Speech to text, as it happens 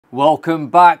Welcome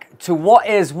back to what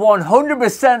is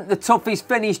 100% the toughest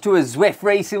finish to a Zwift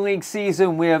Racing League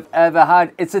season we have ever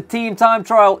had. It's a team time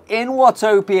trial in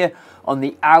Watopia on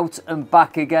the out and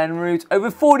back again route.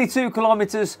 Over 42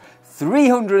 kilometers,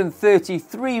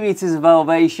 333 meters of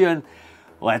elevation.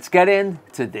 Let's get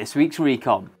into this week's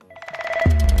Recon.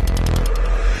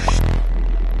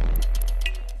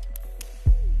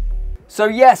 So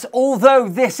yes, although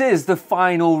this is the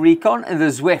final Recon in the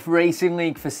Zwift Racing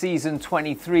League for season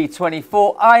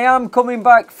 23-24, I am coming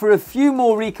back for a few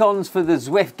more Recons for the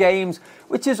Zwift Games,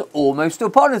 which is almost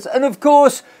upon us. And of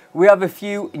course, we have a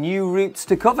few new routes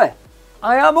to cover.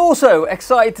 I am also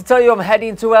excited to tell you I'm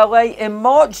heading to LA in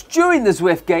March during the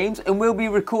Zwift Games, and we'll be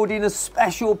recording a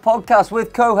special podcast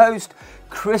with co-host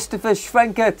Christopher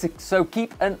Schwenker, so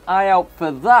keep an eye out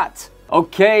for that.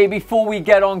 Okay, before we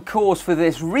get on course for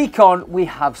this Recon, we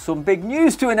have some big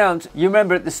news to announce. You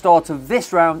remember at the start of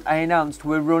this round, I announced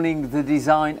we're running the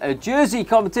Design a Jersey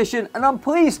competition, and I'm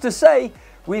pleased to say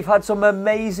we've had some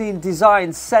amazing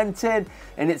designs sent in,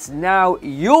 and it's now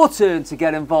your turn to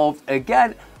get involved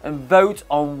again and vote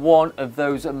on one of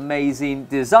those amazing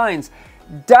designs.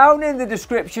 Down in the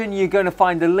description, you're going to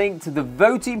find a link to the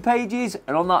voting pages,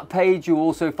 and on that page, you'll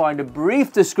also find a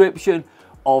brief description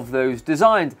of those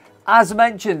designs. As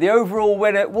mentioned, the overall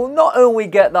winner will not only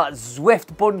get that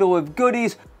Zwift bundle of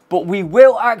goodies, but we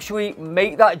will actually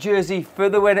make that jersey for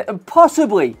the winner and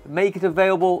possibly make it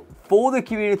available for the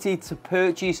community to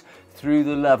purchase through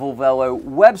the Level Velo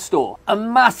web store. A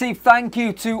massive thank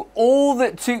you to all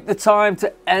that took the time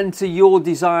to enter your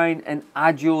design and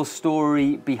add your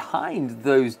story behind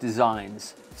those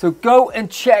designs. So go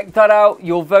and check that out.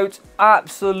 Your votes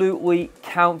absolutely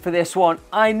count for this one.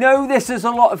 I know this is a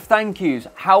lot of thank yous.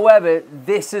 However,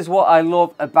 this is what I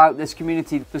love about this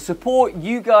community. The support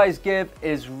you guys give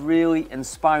is really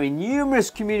inspiring. Numerous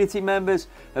community members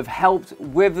have helped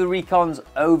with the Recons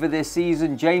over this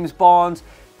season. James Barnes,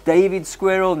 David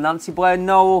Squirrell, Nancy Blair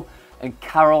Nowell, and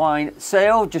Caroline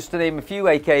Sale, just to name a few,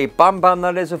 aka Bam Bam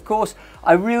that is, of course.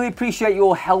 I really appreciate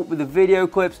your help with the video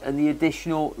clips and the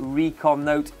additional Recon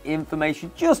note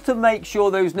information, just to make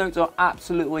sure those notes are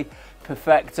absolutely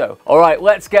perfecto. All right,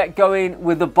 let's get going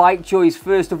with the bike choice.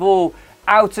 First of all,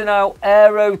 out and out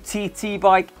aero TT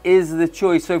bike is the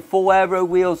choice. So full aero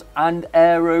wheels and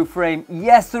aero frame.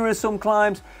 Yes, there are some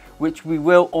climbs, which we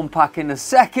will unpack in a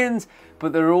second,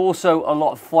 but there are also a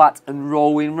lot of flat and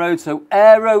rolling roads, so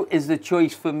aero is the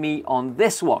choice for me on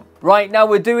this one. Right now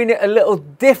we're doing it a little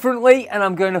differently, and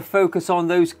I'm going to focus on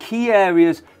those key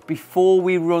areas before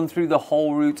we run through the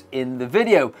whole route in the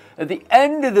video. At the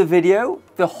end of the video,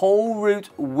 the whole route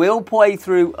will play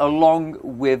through along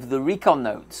with the Recon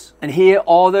notes. And here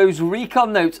are those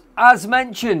Recon notes. As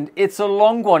mentioned, it's a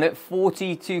long one at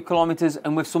 42 kilometers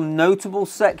and with some notable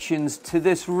sections to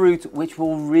this route which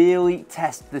will really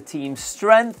test the team's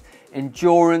strength,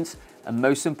 endurance, and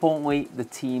most importantly, the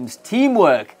team's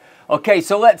teamwork. Okay,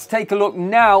 so let's take a look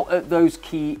now at those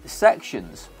key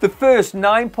sections. The first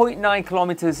 9.9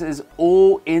 kilometers is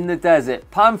all in the desert.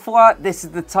 Pan flat, this is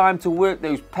the time to work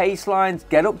those pace lines,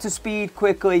 get up to speed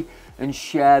quickly, and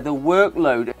share the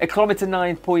workload. At kilometer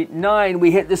 9.9,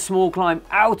 we hit the small climb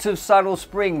out of Saddle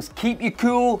Springs. Keep you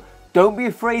cool. Don't be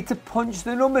afraid to punch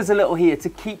the numbers a little here to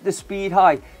keep the speed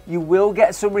high. You will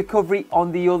get some recovery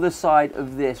on the other side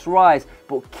of this rise,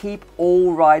 but keep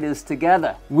all riders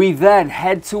together. We then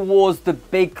head towards the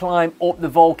big climb up the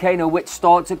volcano, which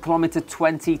starts at kilometer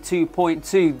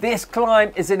 22.2. This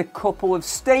climb is in a couple of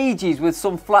stages with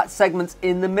some flat segments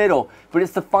in the middle, but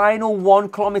it's the final 1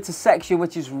 kilometer section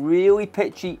which is really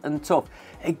pitchy and tough.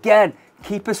 Again,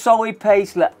 keep a solid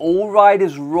pace, let all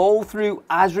riders roll through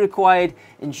as required,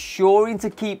 ensuring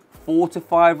to keep 4 to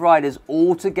 5 riders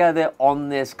all together on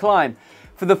this climb.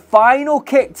 For the final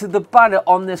kick to the banner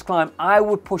on this climb, I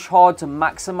would push hard to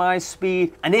maximize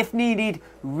speed, and if needed,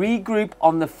 regroup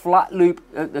on the flat loop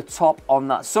at the top on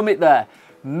that summit there.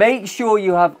 Make sure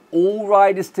you have all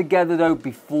riders together though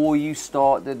before you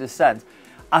start the descent.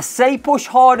 I say push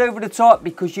hard over the top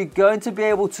because you're going to be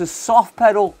able to soft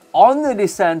pedal on the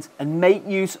descent and make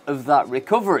use of that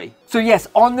recovery. So yes,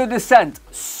 on the descent,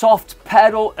 soft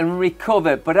pedal and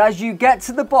recover. But as you get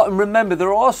to the bottom, remember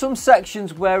there are some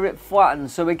sections where it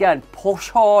flattens. So again,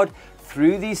 push hard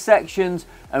through these sections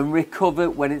and recover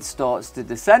when it starts to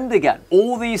descend again.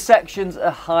 All these sections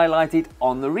are highlighted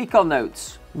on the Recon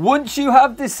notes. Once you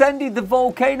have descended the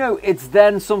volcano, it's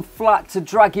then some flat to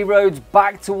draggy roads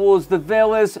back towards the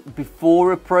villas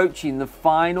before approaching the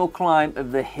final climb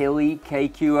of the hilly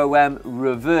KQOM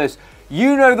reverse.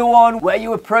 You know the one where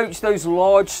you approach those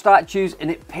large statues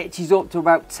and it pitches up to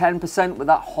about 10% with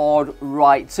that hard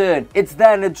right turn. It's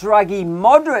then a draggy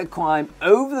moderate climb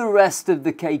over the rest of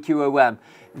the KQOM.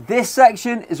 This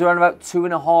section is around about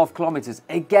 2.5 kilometers.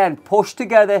 Again, push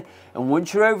together, and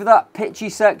once you're over that pitchy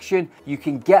section, you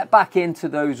can get back into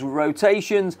those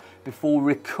rotations before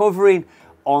recovering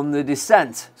on the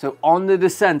descent. So on the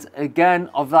descent again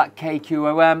of that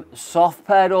KQOM, soft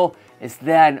pedal. It's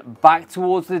then back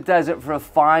towards the desert for a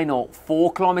final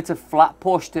 4 kilometer flat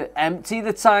push to empty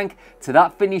the tank to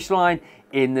that finish line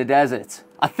in the desert.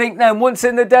 I think then once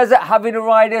in the desert, having a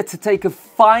rider to take a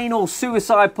final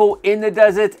suicide pull in the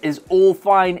desert is all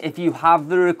fine if you have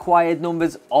the required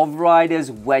numbers of riders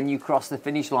when you cross the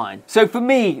finish line. So for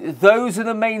me, those are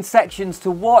the main sections to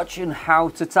watch and how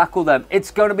to tackle them. It's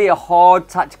going to be a hard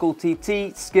tactical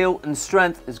TT. Skill and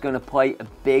strength is going to play a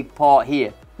big part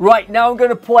here. Right, now I'm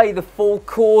going to play the full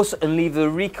course and leave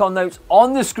the recon notes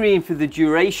on the screen for the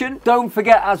duration. Don't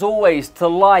forget, as always, to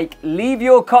like, leave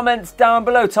your comments down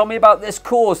below. Tell me about this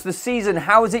course, the season,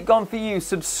 how has it gone for you?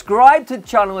 Subscribe to the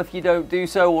channel if you don't do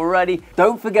so already.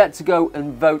 Don't forget to go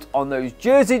and vote on those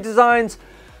jersey designs.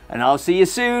 And I'll see you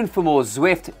soon for more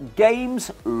Zwift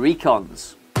Games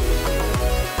Recons.